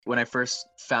When I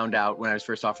was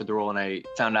first offered the role and I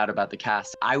found out about the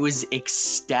cast, I was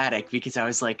ecstatic because I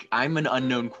was like, I'm an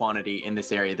unknown quantity in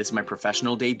this area. This is my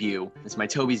professional debut. This is my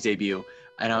Toby's debut.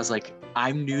 And I was like,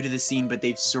 I'm new to the scene, but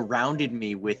they've surrounded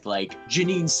me with like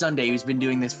Janine Sunday, who's been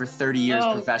doing this for 30 years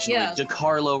professionally. Yeah.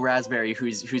 DeCarlo Raspberry,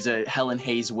 who's a Helen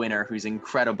Hayes winner, who's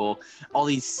incredible. All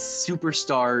these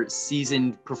superstar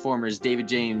seasoned performers, David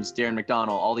James, Darren McDonnell,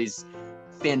 all these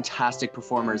fantastic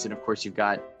performers. And of course, you've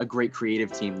got a great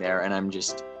creative team there. And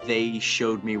they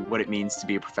showed me what it means to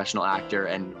be a professional actor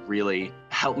and really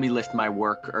helped me lift my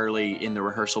work early in the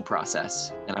rehearsal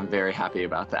process. And I'm very happy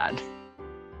about that.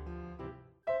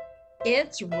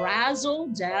 It's Razzle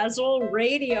Dazzle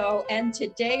Radio, and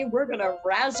today we're going to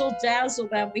razzle dazzle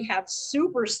them. We have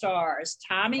superstars,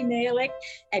 Tommy Malek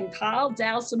and Kyle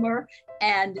Dalsimer,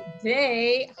 and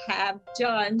they have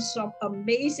done some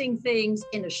amazing things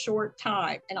in a short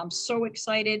time. And I'm so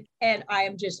excited, and I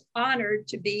am just honored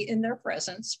to be in their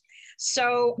presence.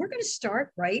 So we're going to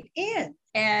start right in.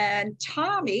 And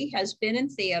Tommy has been in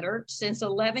theater since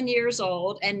 11 years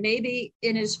old, and maybe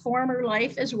in his former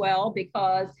life as well,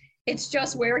 because it's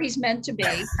just where he's meant to be.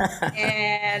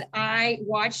 And I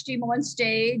watched him on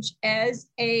stage as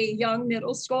a young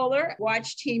middle schooler,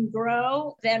 watched him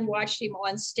grow, then watched him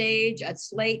on stage at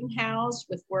Slayton House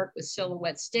with work with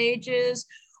Silhouette Stages,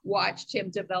 watched him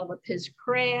develop his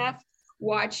craft,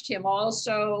 watched him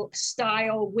also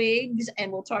style wigs,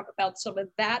 and we'll talk about some of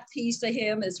that piece of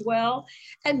him as well.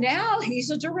 And now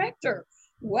he's a director.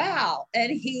 Wow.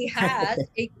 And he has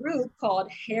a group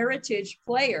called Heritage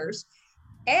Players.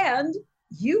 And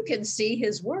you can see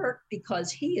his work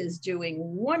because he is doing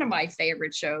one of my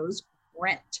favorite shows,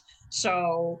 Rent.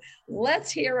 So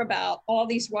let's hear about all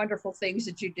these wonderful things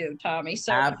that you do, Tommy.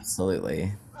 So,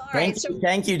 absolutely.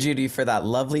 Thank you, Judy, for that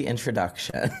lovely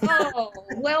introduction. Oh,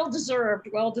 well deserved,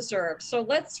 well deserved. So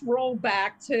let's roll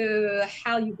back to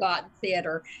how you got in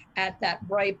theater at that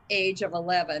ripe age of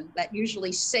 11. That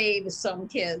usually saves some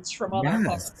kids from other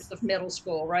parts of middle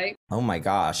school, right? Oh my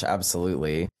gosh,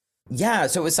 absolutely. Yeah,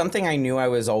 so it was something I knew I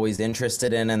was always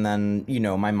interested in. And then,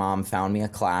 my mom found me a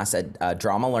class at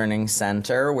Drama Learning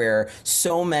Center where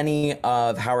so many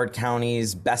of Howard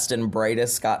County's best and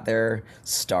brightest got their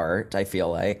start, I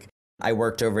feel like. I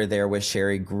worked over there with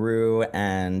Sherry Grew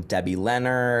and Debbie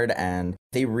Leonard, and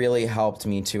they really helped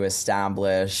me to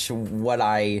establish what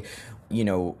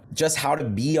just how to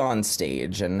be on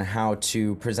stage and how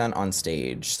to present on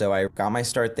stage. So I got my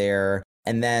start there.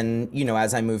 And then,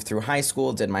 as I moved through high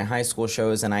school, did my high school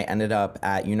shows, and I ended up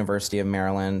at University of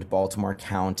Maryland, Baltimore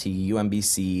County,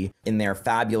 UMBC, in their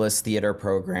fabulous theater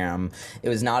program. It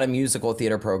was not a musical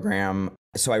theater program,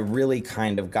 so I really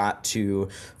kind of got to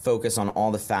focus on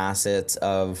all the facets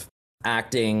of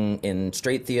acting in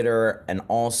straight theater and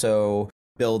also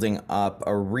building up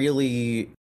a really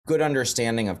good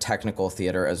understanding of technical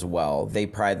theater as well. They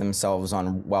pride themselves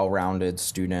on well-rounded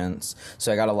students.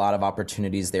 So I got a lot of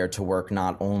opportunities there to work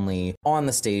not only on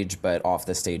the stage, but off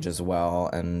the stage as well,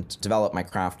 and develop my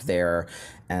craft there.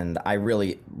 And I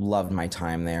really loved my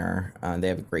time there. They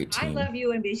have a great team. I love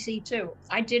UMBC too.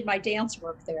 I did my dance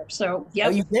work there. So, yep. Oh,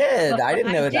 you did? I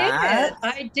didn't know that.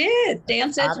 I did.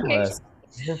 Dance Fabulous. Education.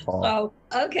 Beautiful. So,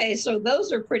 okay. So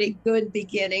those are pretty good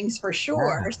beginnings for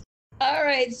sure. Yeah. All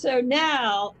right, so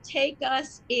now take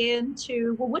us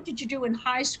into, what did you do in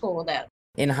high school then?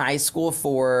 In high school,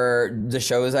 for the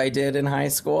shows I did in high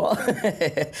school.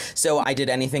 So I did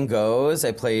Anything Goes.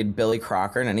 I played Billy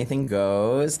Crocker in Anything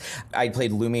Goes. I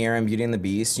played Lumiere in Beauty and the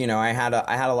Beast. I had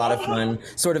a lot of fun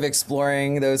sort of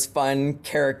exploring those fun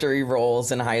character-y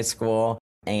roles in high school.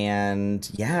 And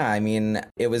yeah,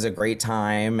 it was a great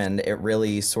time, and it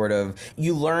really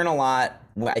you learn a lot.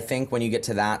 I think when you get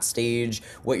to that stage,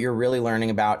 what you're really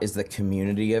learning about is the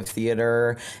community of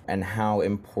theater and how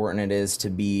important it is to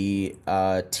be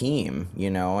a team,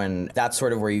 and that's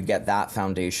sort of where you get that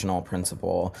foundational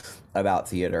principle about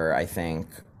theater, I think.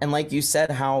 And like you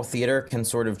said, how theater can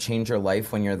sort of change your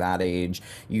life when you're that age.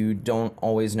 You don't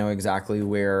always know exactly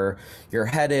where you're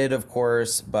headed, of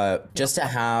course, but just to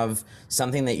have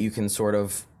something that you can sort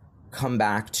of come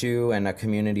back to and a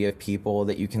community of people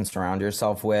that you can surround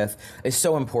yourself with is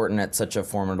so important at such a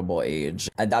formidable age.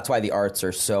 And that's why the arts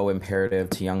are so imperative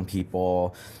to young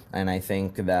people. And I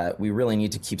think that we really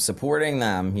need to keep supporting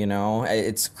them.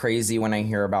 It's crazy when I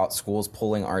hear about schools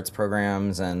pulling arts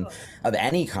programs and of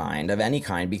any kind,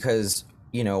 because,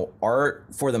 art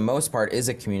for the most part is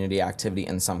a community activity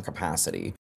in some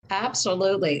capacity.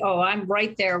 Absolutely. Oh, I'm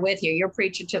right there with you. You're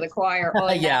preaching to the choir.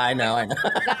 Yeah, I know.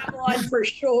 That one for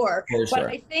sure. For sure. But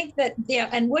I think that,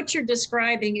 and what you're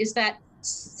describing is that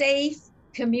safe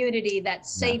community, that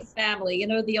safe family. You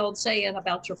know, the old saying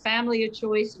about your family of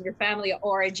choice and your family of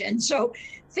origin. So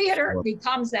theater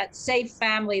becomes that safe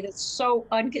family that's so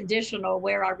unconditional,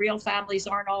 where our real families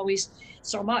aren't always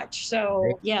so much.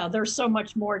 So yeah, there's so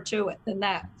much more to it than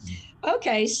that.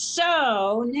 Okay,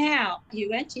 so now you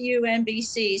went to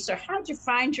UMBC. So how'd you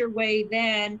find your way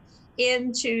then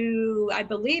into, I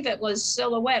believe it was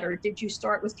Silhouette, or did you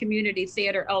start with community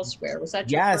theater elsewhere? Was that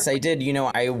your Yes, first? I did. You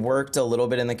know, I worked a little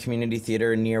bit in the community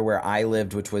theater near where I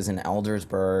lived, which was in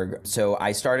Eldersburg. So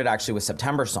I started actually with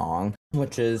September Song,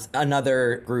 which is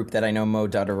another group that I know Mo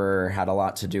Dutterer had a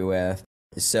lot to do with.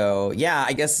 So yeah,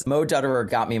 I guess Mo Dutterer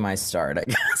got me my start, I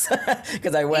guess,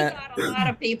 because I went. We got a lot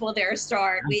of people their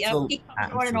start. He comes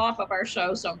on and off of our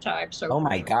show sometimes. So oh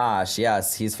my gosh,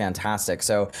 yes, he's fantastic.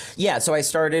 So yeah, so I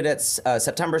started at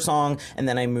September Song, and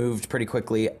then I moved pretty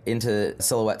quickly into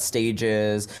Silhouette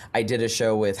Stages. I did a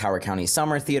show with Howard County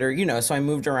Summer Theater, you know, so I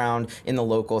moved around in the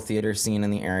local theater scene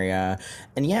in the area.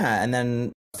 And yeah, and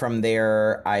then from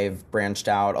there, I've branched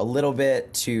out a little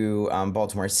bit to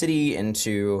Baltimore City,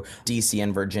 into DC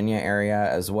and Virginia area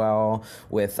as well,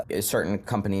 with certain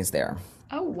companies there.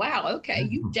 Oh, wow. Okay.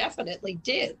 You definitely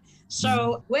did.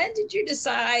 So when did you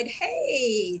decide,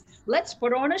 hey, let's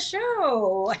put on a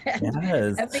show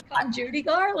and become Judy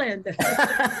Garland?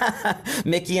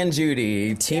 Mickey and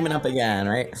Judy teaming up again,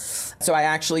 right? So I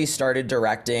actually started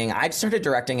directing. I started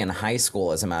directing in high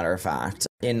school, as a matter of fact,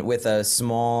 with a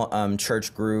small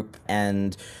church group,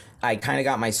 and I kind of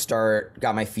got my start,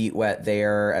 got my feet wet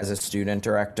there as a student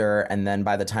director. And then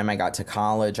by the time I got to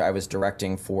college, I was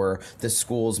directing for the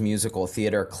school's musical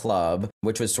theater club,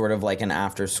 which was sort of like an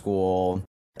after school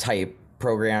type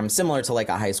program, similar to like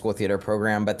a high school theater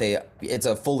program, but it's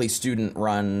a fully student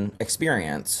run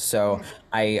experience. So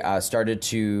I started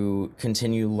to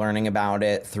continue learning about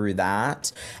it through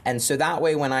that. And so that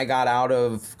way, when I got out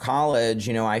of college,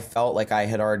 you know, I felt like I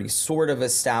had already sort of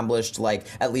established like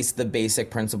at least the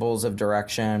basic principles of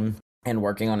direction and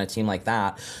working on a team like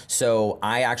that. So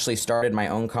I actually started my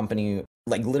own company.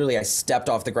 Like literally, I stepped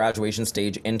off the graduation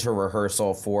stage into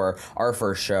rehearsal for our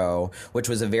first show, which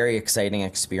was a very exciting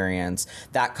experience.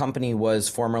 That company was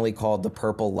formerly called the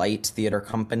Purple Light Theater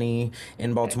Company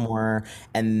in Baltimore,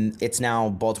 and it's now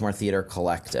Baltimore Theater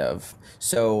Collective.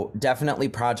 So definitely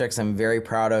projects I'm very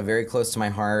proud of, very close to my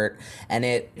heart, and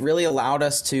it really allowed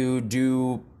us to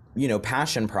do, you know,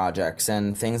 passion projects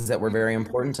and things that were very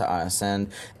important to us.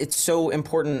 And it's so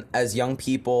important as young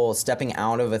people stepping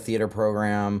out of a theater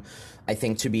program, I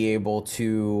think, to be able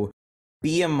to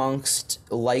be amongst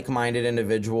like-minded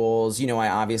individuals. You know, I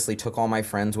obviously took all my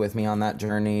friends with me on that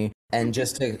journey, and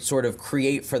just to sort of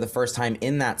create for the first time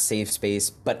in that safe space,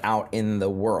 but out in the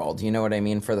world, you know what I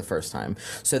mean, for the first time.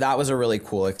 So that was a really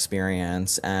cool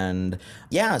experience. And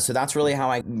yeah, so that's really how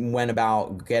I went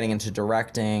about getting into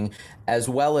directing, as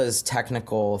well as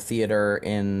technical theater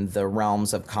in the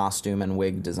realms of costume and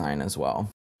wig design as well.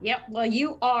 Yep. Well,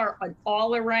 you are an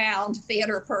all-around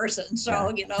theater person.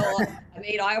 So, you know, I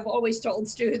mean, I've always told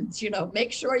students, you know,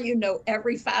 make sure you know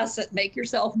every facet, make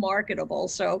yourself marketable.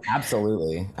 So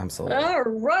Absolutely. All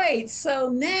right. So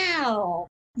now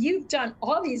you've done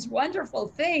all these wonderful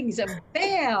things, and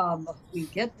bam, we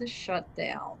get the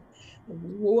shutdown.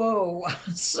 Whoa.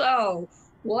 So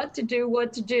what to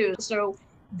do? So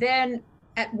then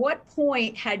at what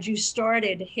point had you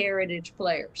started Heritage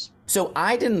Players? So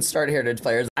I didn't start Heritage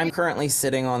Players. I'm currently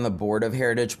sitting on the board of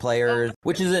Heritage Players,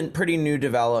 which is a pretty new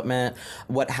development.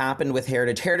 What happened with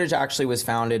Heritage actually was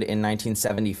founded in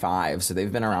 1975, so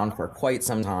they've been around for quite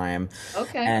some time.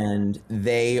 Okay. And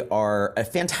they are a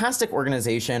fantastic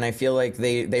organization. I feel like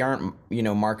they aren't, you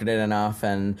know, marketed enough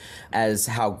and as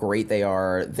how great they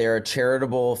are. They're a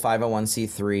charitable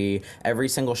 501c3. Every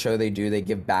single show they do, they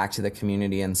give back to the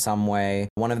community in some way.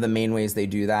 One of the main ways they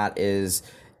do that is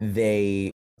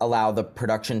they allow the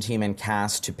production team and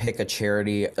cast to pick a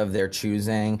charity of their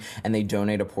choosing, and they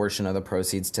donate a portion of the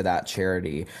proceeds to that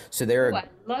charity. So they're I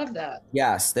love that.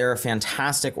 Yes, they're a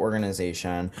fantastic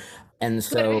organization. And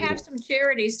so I have some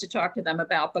charities to talk to them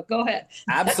about, but go ahead.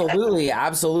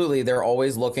 Absolutely. They're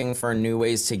always looking for new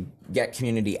ways to get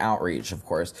community outreach, of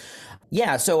course.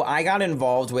 Yeah, so I got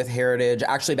involved with Heritage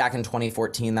actually back in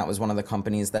 2014. That was one of the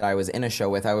companies that I was in a show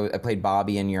with. I played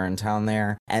Bobby in Urinetown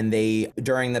there. And they,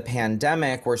 during the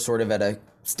pandemic, were sort of at a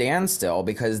standstill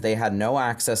because they had no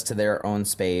access to their own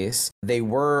space. They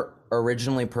were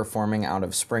originally performing out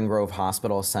of Spring Grove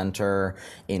Hospital Center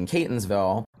in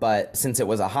Catonsville. But since it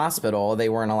was a hospital, they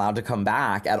weren't allowed to come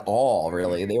back at all,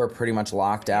 really. They were pretty much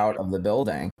locked out of the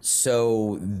building.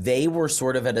 So they were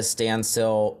sort of at a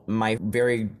standstill. My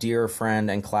very dear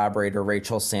friend and collaborator,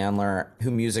 Rachel Sandler,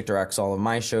 who music directs all of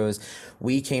my shows,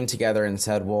 we came together and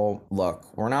said, well, look,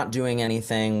 we're not doing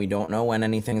anything. We don't know when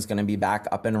anything's going to be back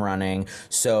up and running.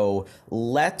 So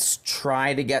let's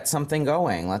try to get something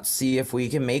going. Let's see if we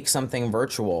can make something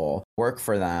virtual work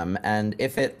for them. And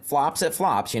if it flops, it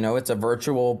flops. You know, it's a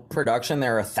virtual production.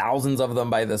 There are thousands of them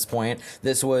by this point.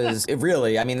 This was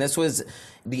this was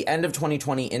the end of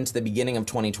 2020 into the beginning of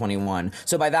 2021.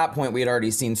 So by that point, we had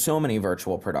already seen so many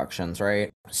virtual productions,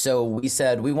 right? So we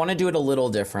said, we want to do it a little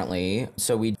differently.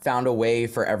 So we found a way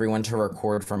for everyone to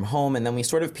record from home, and then we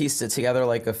sort of pieced it together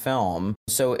like a film.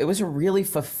 So it was a really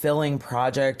fulfilling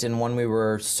project and one we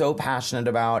were so passionate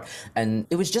about. And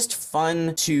it was just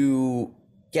fun to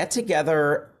get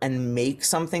together and make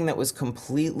something that was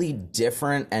completely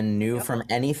different and new from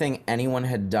anything anyone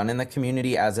had done in the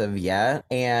community as of yet,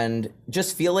 and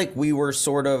just feel like we were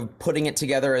sort of putting it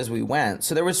together as we went.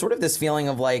 So there was sort of this feeling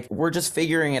of like, we're just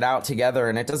figuring it out together,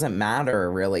 and it doesn't matter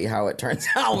really how it turns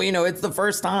out. You know, it's the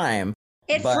first time.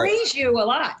 It frees you a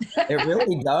lot. It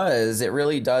really does. It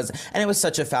really does. And it was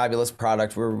such a fabulous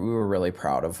product. We were really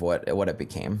proud of what it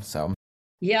became. So.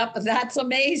 Yep, that's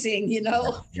amazing, you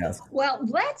know. Yes. Well,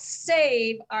 let's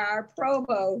save our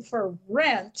promo for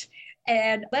Rent,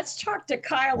 and let's talk to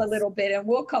Kyle a little bit, and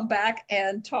we'll come back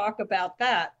and talk about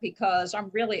that, because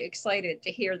I'm really excited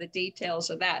to hear the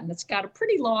details of that. And it's got a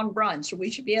pretty long run, so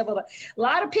we should be able to, a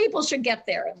lot of people should get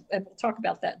there, and we'll talk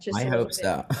about that just a little bit.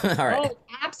 I hope so. All right. Oh,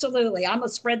 absolutely. I'm going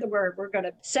to spread the word. We're going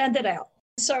to send it out.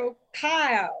 So,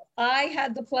 Kyle, I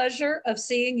had the pleasure of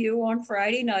seeing you on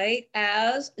Friday night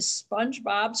as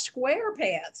SpongeBob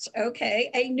Squarepants.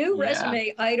 Okay, a new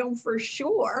resume item for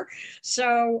sure.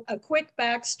 So, a quick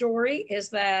backstory is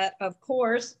that, of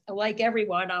course, like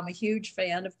everyone, I'm a huge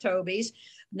fan of Toby's.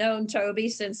 Known Toby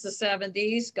since the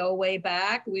 70s, go way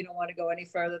back. We don't want to go any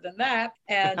further than that.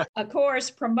 And of course,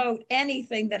 promote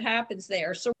anything that happens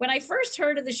there. So when I first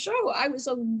heard of the show, I was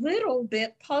a little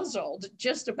bit puzzled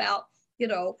just about, you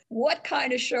know, what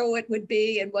kind of show it would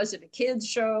be, and was it a kids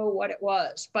show, what it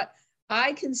was. But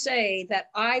I can say that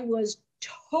I was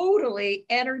totally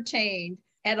entertained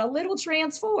and a little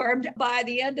transformed by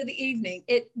the end of the evening.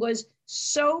 It was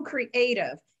so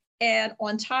creative. And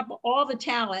on top of all the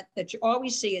talent that you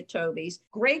always see at Toby's,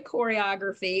 great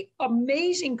choreography,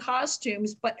 amazing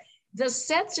costumes, but the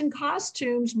sets and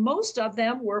costumes, most of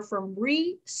them were from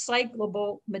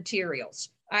recyclable materials.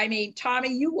 I mean,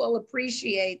 Tommy, you will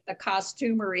appreciate the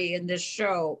costumery in this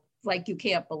show like you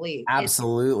can't believe.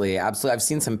 Absolutely. Absolutely. I've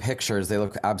seen some pictures. They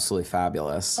look absolutely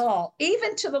fabulous. Oh,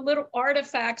 even to the little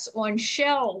artifacts on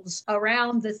shelves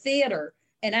around the theater.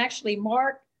 And actually,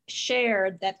 Mark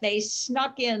shared that they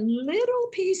snuck in little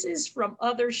pieces from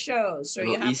other shows. So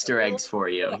little Easter eggs for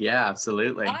you. Yeah,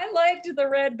 absolutely. I liked the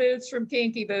red boots from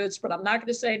Kinky Boots, but I'm not going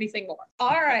to say anything more.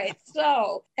 All right.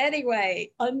 So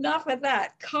anyway, enough of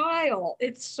that. Kyle,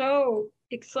 it's so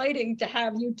exciting to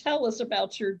have you tell us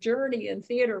about your journey in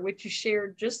theater, which you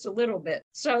shared just a little bit.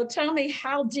 So tell me,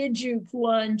 how did you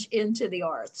plunge into the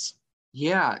arts?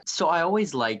 Yeah, so I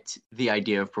always liked the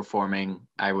idea of performing.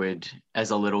 I would,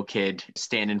 as a little kid,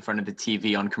 stand in front of the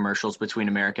TV on commercials between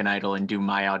American Idol and do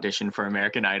my audition for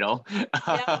American Idol.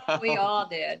 Yeah, we all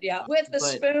did. Yeah, with the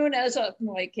spoon as a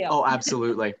Oh,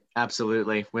 absolutely,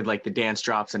 absolutely. With like the dance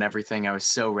drops and everything, I was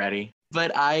so ready.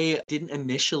 But I didn't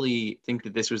initially think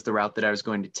that this was the route that I was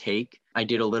going to take. I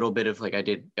did a little bit of I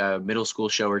did a middle school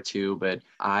show or two, but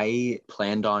I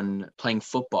planned on playing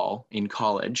football in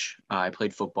college. I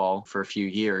played football for a few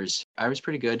years. I was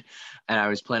pretty good. And I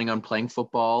was planning on playing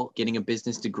football, getting a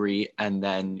business degree, and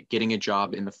then getting a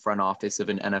job in the front office of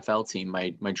an NFL team.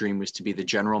 My dream was to be the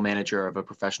general manager of a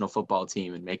professional football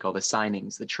team and make all the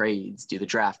signings, the trades, do the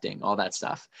drafting, all that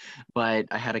stuff. But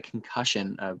I had a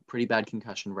concussion, a pretty bad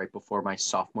concussion right before my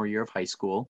sophomore year of high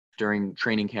school during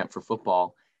training camp for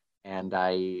football. And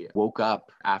I woke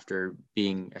up after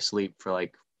being asleep for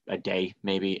like a day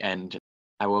maybe. And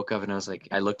I woke up and I was like,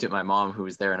 I looked at my mom who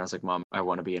was there and I was like, Mom, I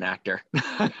want to be an actor.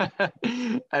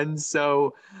 And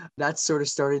so that sort of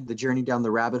started the journey down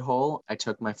the rabbit hole. I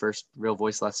took my first real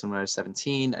voice lesson when I was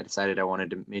 17. I decided I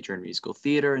wanted to major in musical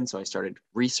theater. And so I started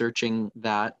researching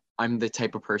that. I'm the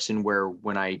type of person where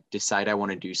when I decide I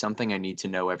want to do something, I need to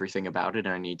know everything about it.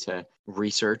 And I need to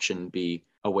research and be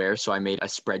aware. So I made a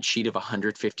spreadsheet of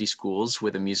 150 schools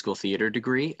with a musical theater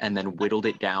degree and then whittled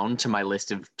it down to my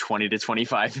list of 20 to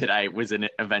 25 that I was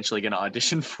eventually going to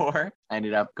audition for. I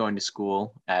ended up going to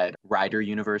school at Rider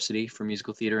University for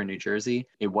musical theater in New Jersey.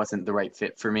 It wasn't the right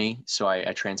fit for me. So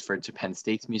I transferred to Penn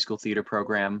State's musical theater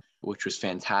program, which was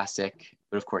fantastic.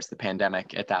 But of course, the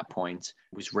pandemic at that point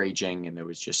was raging and there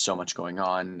was just so much going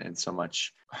on and so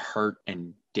much hurt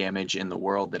and damage in the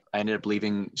world that I ended up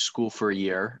leaving school for a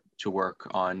year to work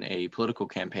on a political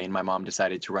campaign. My mom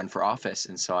decided to run for office.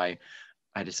 And so I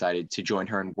decided to join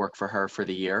her and work for her for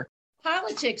the year.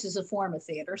 Politics is a form of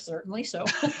theater, certainly. So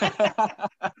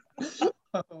that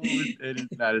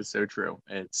is so true.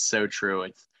 It's so true.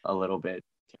 It's a little bit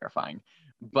terrifying.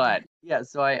 But yeah,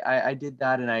 so I did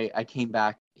that and I came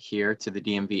back here to the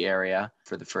DMV area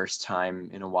for the first time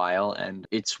in a while. And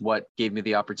it's what gave me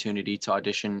the opportunity to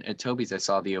audition at Toby's. I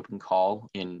saw the open call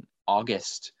in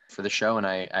August for the show and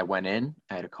I went in,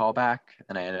 I had a call back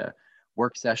and I had a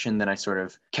work session. Then I sort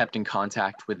of kept in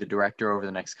contact with the director over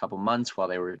the next couple months while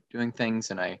they were doing things.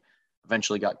 And I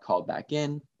eventually got called back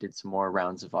in, did some more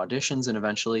rounds of auditions and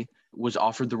eventually was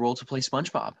offered the role to play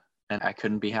SpongeBob. And I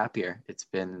couldn't be happier. It's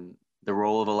been the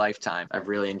role of a lifetime. I've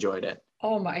really enjoyed it.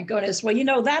 oh my goodness.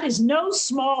 Well, that is no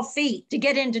small feat to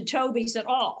get into Toby's at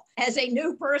all. As a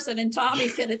new person, and Tommy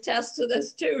can attest to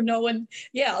this too,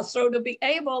 so to be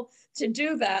able to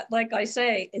do that, like I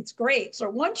say, it's great. So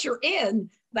once you're in,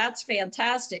 that's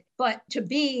fantastic. But to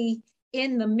be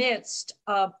in the midst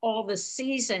of all the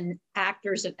seasoned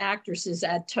actors and actresses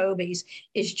at Toby's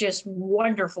is just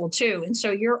wonderful too. And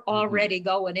so you're already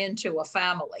going into a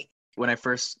family. When I was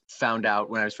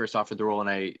first offered the role and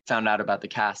I found out about the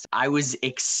cast, I was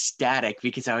ecstatic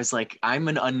because I was like, I'm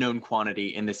an unknown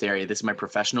quantity in this area. This is my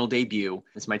professional debut.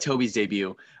 This is my Toby's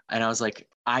debut. And I was like,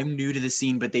 I'm new to the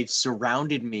scene, but they've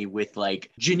surrounded me with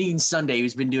like Janine Sunday,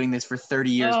 who's been doing this for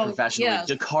 30 years professionally. Yes.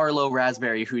 DeCarlo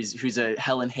Raspberry, who's a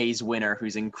Helen Hayes winner,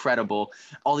 who's incredible.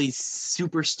 All these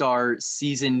superstar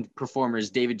seasoned performers,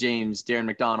 David James, Darren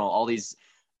McDonnell, all these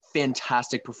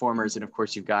fantastic performers. And of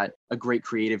course, you've got a great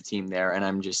creative team there.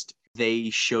 And they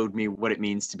showed me what it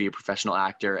means to be a professional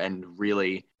actor and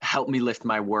really helped me lift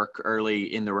my work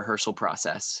early in the rehearsal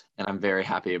process. And I'm very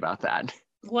happy about that.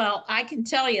 Well, I can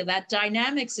tell you that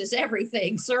dynamics is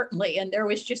everything, certainly. And there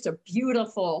was just a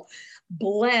beautiful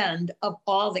blend of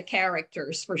all the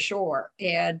characters for sure.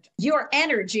 And your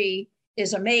energy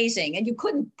is amazing. And you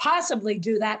couldn't possibly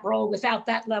do that role without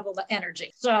that level of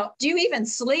energy. So do you even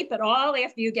sleep at all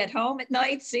after you get home at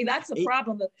night? See, that's the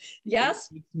problem.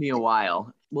 Yes? It takes me a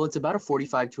while. Well, it's about a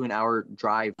 45 to an hour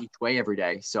drive each way every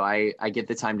day. So I get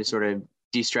the time to sort of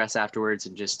de-stress afterwards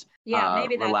and just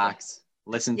relax,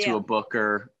 listen to a book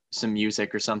or some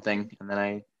music or something. And then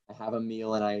I have a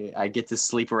meal and I get to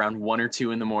sleep around 1 or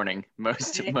 2 in the morning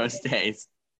most days.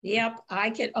 Yep,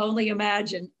 I can only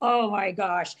imagine. Oh my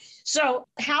gosh. So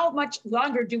how much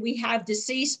longer do we have to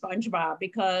see SpongeBob?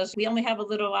 Because we only have a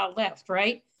little while left,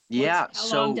 right? Yeah.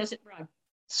 How long does it run?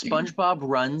 SpongeBob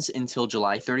runs until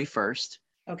July 31st.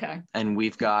 Okay. And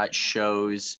we've got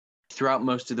shows throughout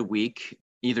most of the week,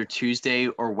 either Tuesday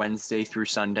or Wednesday through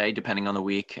Sunday, depending on the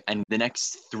week. And the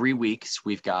next 3 weeks,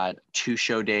 we've got 2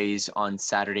 show days on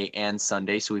Saturday and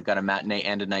Sunday. So we've got a matinee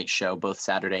and a night show, both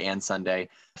Saturday and Sunday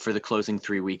for the closing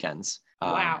 3 weekends.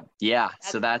 Wow. Yeah.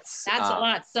 That's a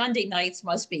lot. Sunday nights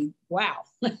must be, wow.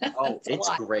 It's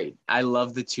great. I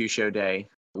love the 2 show day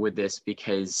with this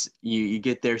because you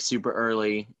get there super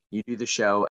early, you do the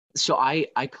show. So I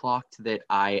clocked that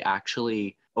I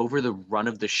actually, over the run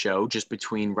of the show, just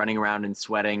between running around and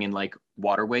sweating and like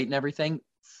water weight and everything,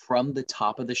 from the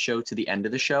top of the show to the end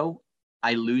of the show,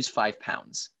 I lose 5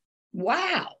 pounds.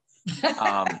 Wow.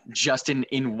 Just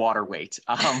in water weight.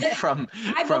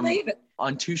 I believe it.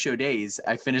 On 2 show days,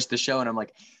 I finished the show and I'm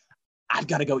like, I've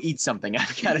got to go eat something.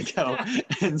 I've got to go.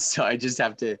 And so I just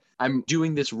have to, I'm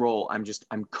doing this role.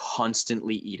 I'm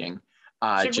constantly eating.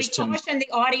 Should we caution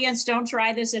the audience, don't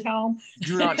try this at home?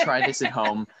 Do not try this at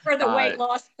home. For the weight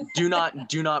loss. do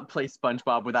not play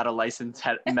SpongeBob without a licensed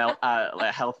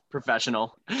health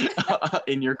professional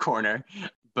in your corner.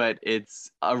 But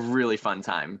it's a really fun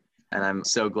time. And I'm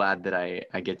so glad that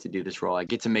I get to do this role. I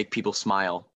get to make people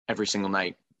smile every single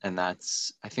night. And I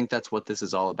think that's what this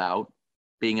is all about,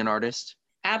 being an artist.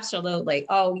 Absolutely.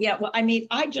 Oh, yeah. Well, I mean,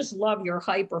 I just love your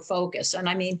hyper focus. And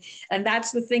and that's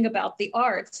the thing about the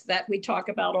arts that we talk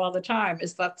about all the time,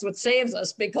 is that's what saves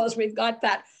us, because we've got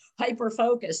that hyper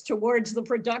focus towards the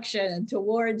production and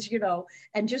towards,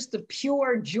 and just the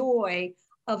pure joy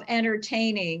of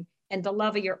entertaining and the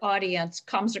love of your audience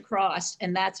comes across.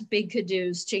 And that's big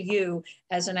kudos to you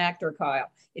as an actor, Kyle.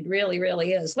 It really,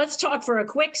 really is. Let's talk for a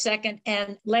quick second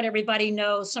and let everybody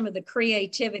know some of the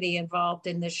creativity involved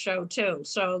in this show too.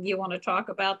 So you want to talk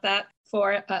about that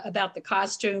about the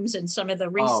costumes and some of the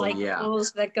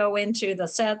recyclables that go into the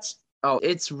sets? Oh,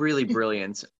 it's really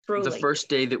brilliant. Truly. The first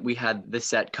day that we had the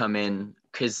set come in,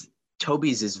 because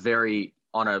Toby's is very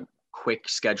on a quick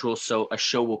schedule. So a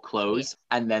show will close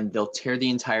and then they'll tear the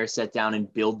entire set down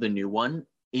and build the new one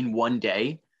in one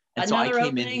day. And another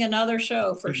opening, another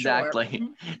show for exactly. sure.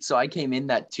 Exactly. So I came in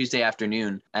that Tuesday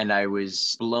afternoon and I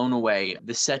was blown away.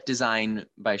 The set design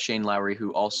by Shane Lowry,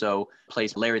 who also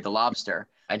plays Larry the Lobster,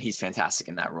 and he's fantastic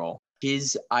in that role.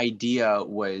 His idea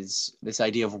was this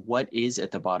idea of what is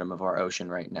at the bottom of our ocean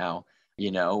right now.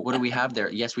 You know, what do we have there?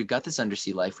 Yes, we've got this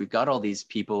undersea life. We've got all these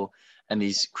people and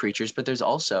these creatures, but there's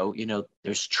also, you know,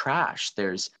 there's trash.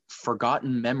 There's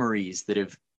forgotten memories that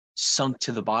have sunk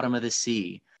to the bottom of the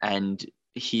sea. And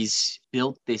he's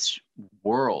built this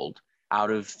world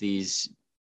out of these,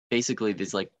 basically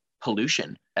this like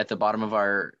pollution at the bottom of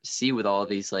our sea with all of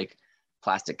these like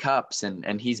plastic cups.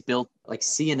 And he's built like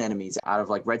sea anemones out of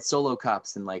like red Solo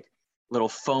cups and like little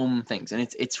foam things. And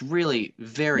it's really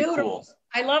very noodles. Cool.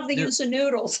 I love the use of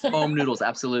noodles. Foam noodles,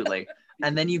 absolutely.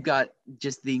 And then you've got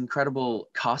just the incredible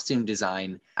costume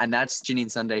design. And that's Janine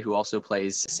Sunday, who also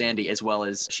plays Sandy, as well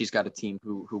as she's got a team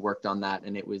who worked on that.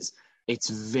 And it's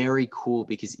very cool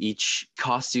because each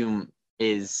costume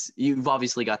you've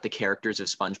obviously got the characters of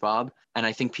SpongeBob. And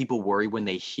I think people worry when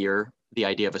they hear the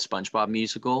idea of a SpongeBob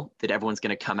musical that everyone's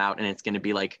going to come out and it's going to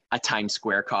be like a Times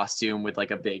Square costume with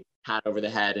like a big hat over the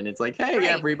head. And it's like, hey,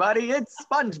 everybody, it's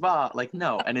SpongeBob. Like,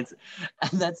 no. And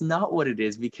that's not what it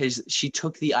is, because she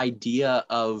took the idea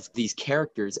of these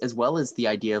characters as well as the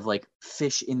idea of like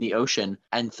fish in the ocean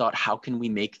and thought, how can we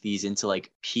make these into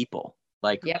like people?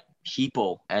 Like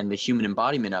people and the human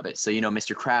embodiment of it. So, you know,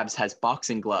 Mr. Krabs has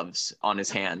boxing gloves on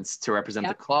his hands to represent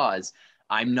the claws.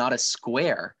 I'm not a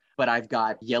square, but I've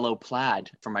got yellow plaid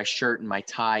for my shirt and my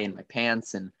tie and my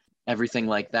pants and everything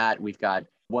like that. We've got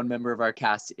one member of our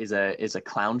cast is a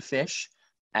clownfish,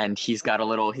 and he's got a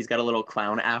little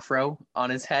clown afro on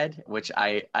his head, which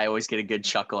I always get a good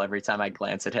chuckle every time I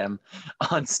glance at him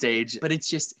on stage. But it's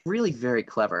just really very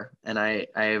clever, and I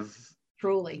have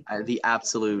truly the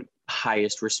absolute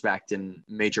highest respect and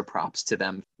major props to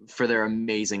them for their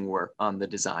amazing work on the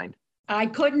design. I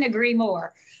couldn't agree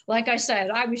more. Like I said,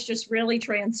 I was just really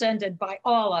transcended by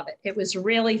all of it. It was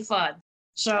really fun.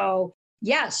 So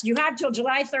yes, you have till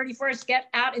July 31st. Get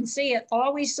out and see it.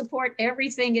 Always support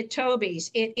everything at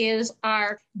Toby's. It is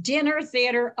our dinner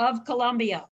theater of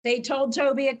Columbia. They told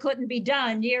Toby it couldn't be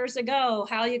done years ago.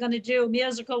 How are you going to do a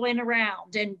musical in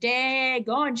around? And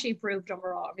daggone, she proved them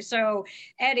wrong. So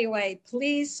anyway,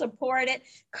 please support it.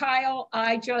 Kyle,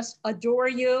 I just adore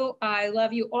you. I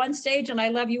love you on stage and I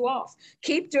love you off.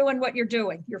 Keep doing what you're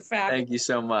doing. You're fabulous. Thank you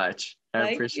so much. I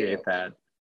appreciate that.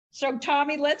 So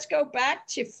Tommy, let's go back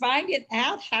to finding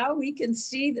out how we can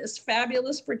see this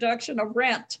fabulous production of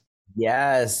Rent.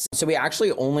 Yes. So we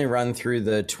actually only run through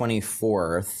the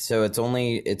 24th. So it's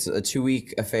a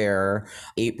 2-week affair,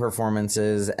 8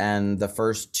 performances, and the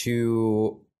first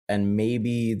 2 and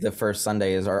maybe the first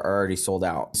Sundays are already sold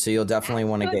out. So you'll definitely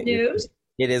want to get news.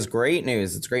 It is great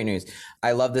news. It's great news.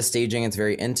 I love the staging. It's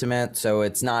very intimate, so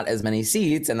it's not as many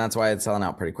seats, and that's why it's selling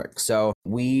out pretty quick. So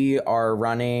we are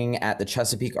running at the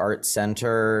Chesapeake Arts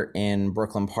Center in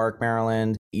Brooklyn Park,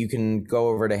 Maryland. You can go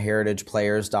over to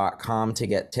heritageplayers.com to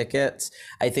get tickets.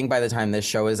 I think by the time this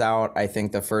show is out, I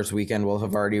think the first weekend will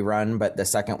have already run, but the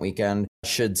second weekend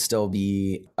should still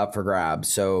be up for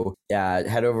grabs. So yeah,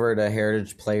 head over to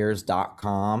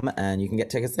heritageplayers.com and you can get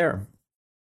tickets there.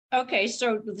 Okay,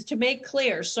 so to make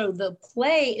clear, so the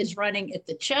play is running at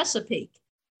the Chesapeake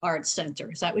Arts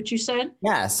Center. Is that what you said?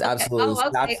 Yes, absolutely. Okay.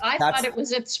 Oh, okay. I thought it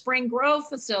was at Spring Grove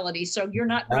facility, so you're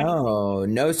not running. Oh,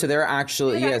 no. So they're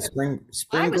actually, Spring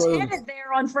I was Grove. headed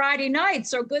there on Friday night,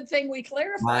 so good thing we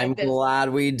clarified I'm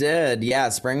glad we did. Yeah,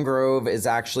 Spring Grove is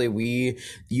actually,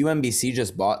 UMBC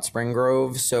just bought Spring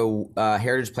Grove, so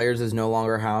Heritage Players is no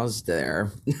longer housed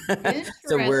there.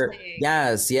 So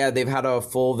they've had a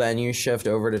full venue shift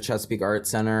over to Chesapeake Arts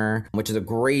Center, which is a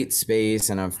great space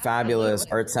and a fabulous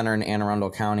art center in Anne Arundel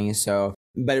County. So,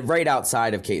 but right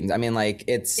outside of Catons. I mean, like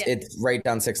it's right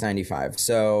down 695.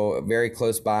 So very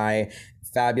close by,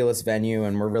 fabulous venue,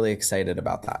 and we're really excited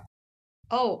about that.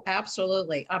 Oh,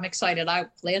 absolutely. I'm excited. I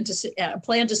plan to see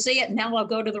it. And now I'll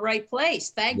go to the right place.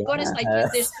 Thank goodness I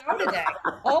did this show today.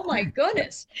 Oh my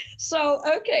goodness. So,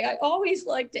 okay. I always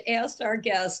like to ask our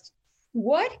guests,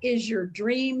 what is your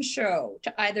dream show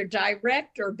to either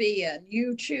direct or be in?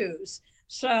 You choose.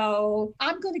 So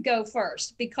I'm going to go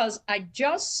first because I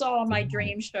just saw my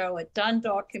dream show at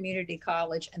Dundalk Community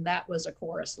College, and that was a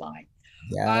chorus line.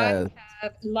 Yes. I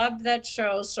have loved that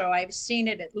show, so I've seen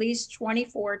it at least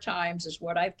 24 times is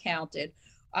what I've counted.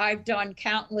 I've done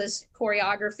countless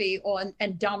choreography on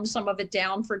and dumbed some of it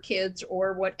down for kids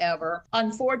or whatever.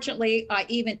 Unfortunately, I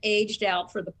even aged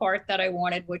out for the part that I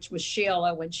wanted, which was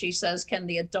Sheila when she says, "Can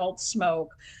the adults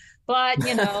smoke?" But,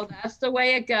 you know, that's the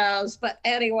way it goes. But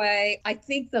anyway, I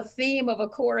think the theme of a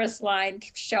chorus line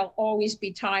shall always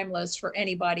be timeless for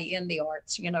anybody in the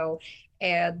arts, you know,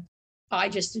 and I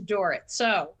just adore it.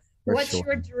 So, what's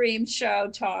your dream show,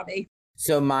 Tommy?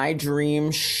 So my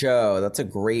dream show, that's a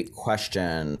great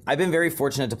question. I've been very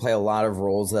fortunate to play a lot of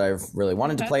roles that I've really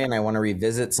wanted to play, and I want to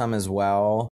revisit some as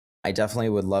well. I definitely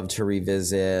would love to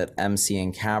revisit MC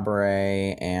and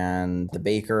Cabaret and The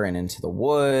Baker and Into the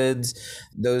Woods.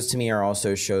 Those to me are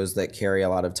also shows that carry a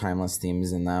lot of timeless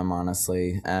themes in them,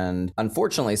 honestly. And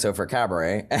unfortunately, so for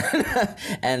Cabaret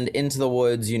and Into the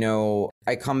Woods, you know,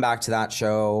 I come back to that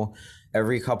show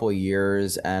every couple of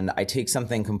years and I take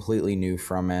something completely new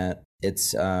from it.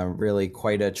 It's really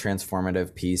quite a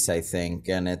transformative piece, I think,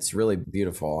 and it's really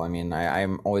beautiful. I mean,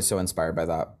 I'm always so inspired by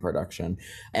that production.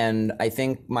 And I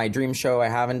think my dream show I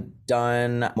haven't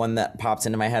done, one that pops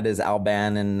into my head is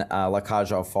Alban and La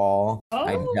Cage aux Folles.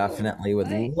 I definitely would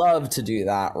love to do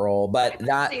that role, but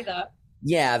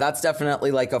yeah, that's definitely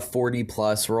like a 40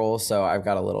 plus role, so I've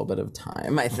got a little bit of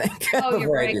time, I think. Oh, you're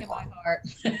breaking my heart.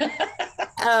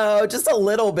 Oh, just a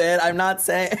little bit. I'm not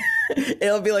saying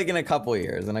it'll be like in a couple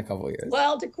years.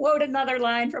 Well, to quote another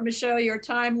line from a show, "You're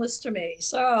timeless to me."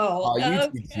 So, you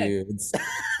dudes.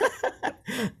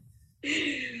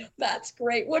 That's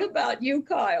great. What about you,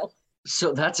 Kyle?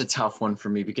 So that's a tough one for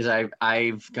me because I've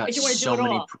got so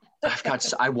many.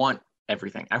 I want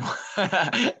everything.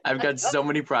 I've got so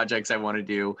many projects I want to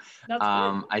do.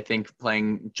 I think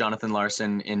playing Jonathan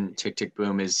Larson in Tick Tick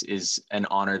Boom is an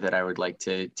honor that I would like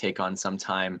to take on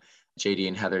sometime. JD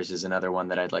and Heathers is another one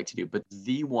that I'd like to do. But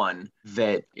the one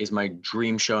that is my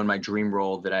dream show and my dream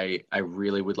role that I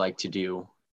really would like to do,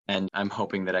 and I'm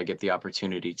hoping that I get the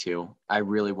opportunity to, I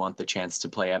really want the chance to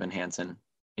play Evan Hansen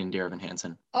in Dear Evan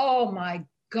Hansen. Oh my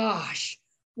gosh.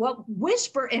 Well,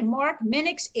 whisper in Mark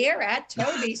Minnick's ear at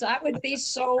Toby's. That would be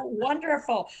so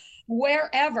wonderful.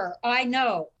 Wherever, I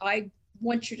know. I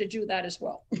want you to do that as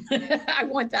well. I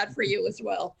want that for you as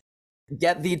well.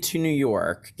 Get thee to New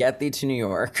York.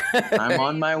 I'm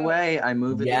on my way. I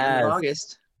move at the end of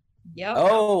August. Yep.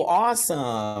 Oh,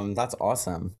 awesome. That's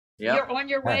awesome. Yep. You're on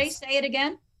your way. Say it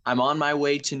again. I'm on my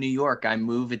way to New York. I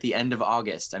move at the end of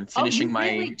August. I'm finishing my...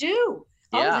 Oh, you really do?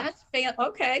 Yeah. Oh, that's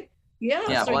okay.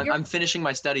 Yeah. So well, I'm finishing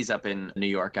my studies up in New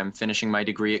York. I'm finishing my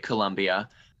degree at Columbia,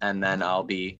 and then I'll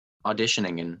be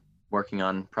auditioning and working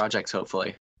on projects,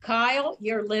 hopefully. Kyle,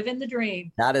 you're living the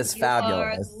dream. That is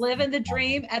fabulous. You are living the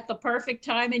dream at the perfect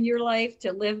time in your life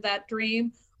to live that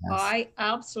dream. Yes. I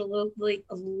absolutely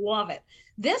love it.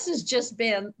 This has just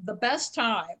been the best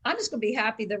time. I'm just going to be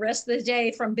happy the rest of the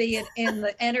day from being in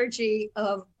the energy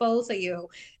of both of you.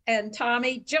 And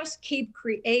Tommy, just keep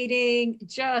creating,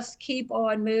 just keep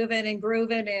on moving and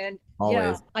grooving. And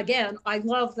yeah, again, I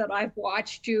love that I've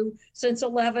watched you since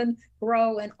 11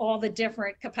 grow in all the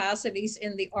different capacities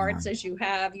in the arts as you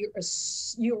have.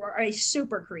 You are a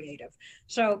super creative.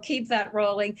 So keep that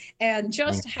rolling. And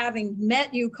just having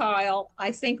met you, Kyle,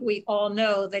 I think we all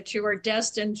know that you are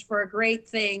destined for a great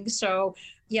thing. So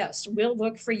yes, we'll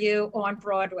look for you on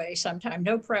Broadway sometime.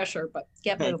 No pressure, but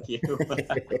get moving.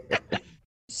 Thank you.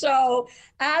 So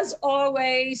as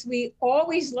always, we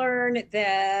always learn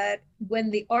that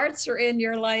when the arts are in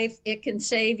your life, it can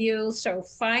save you. So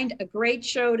find a great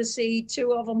show to see.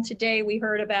 Two of them today we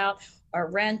heard about are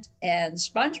Rent and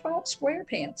SpongeBob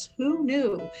Squarepants. Who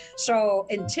knew? So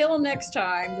until next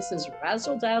time, this is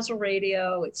Razzle Dazzle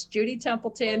Radio. It's Judy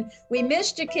Templeton. We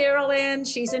missed you, Carolyn.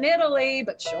 She's in Italy,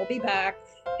 but she'll be back.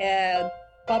 And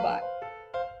bye-bye.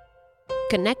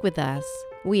 Connect with us.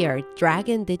 We are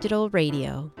Dragon Digital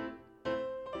Radio.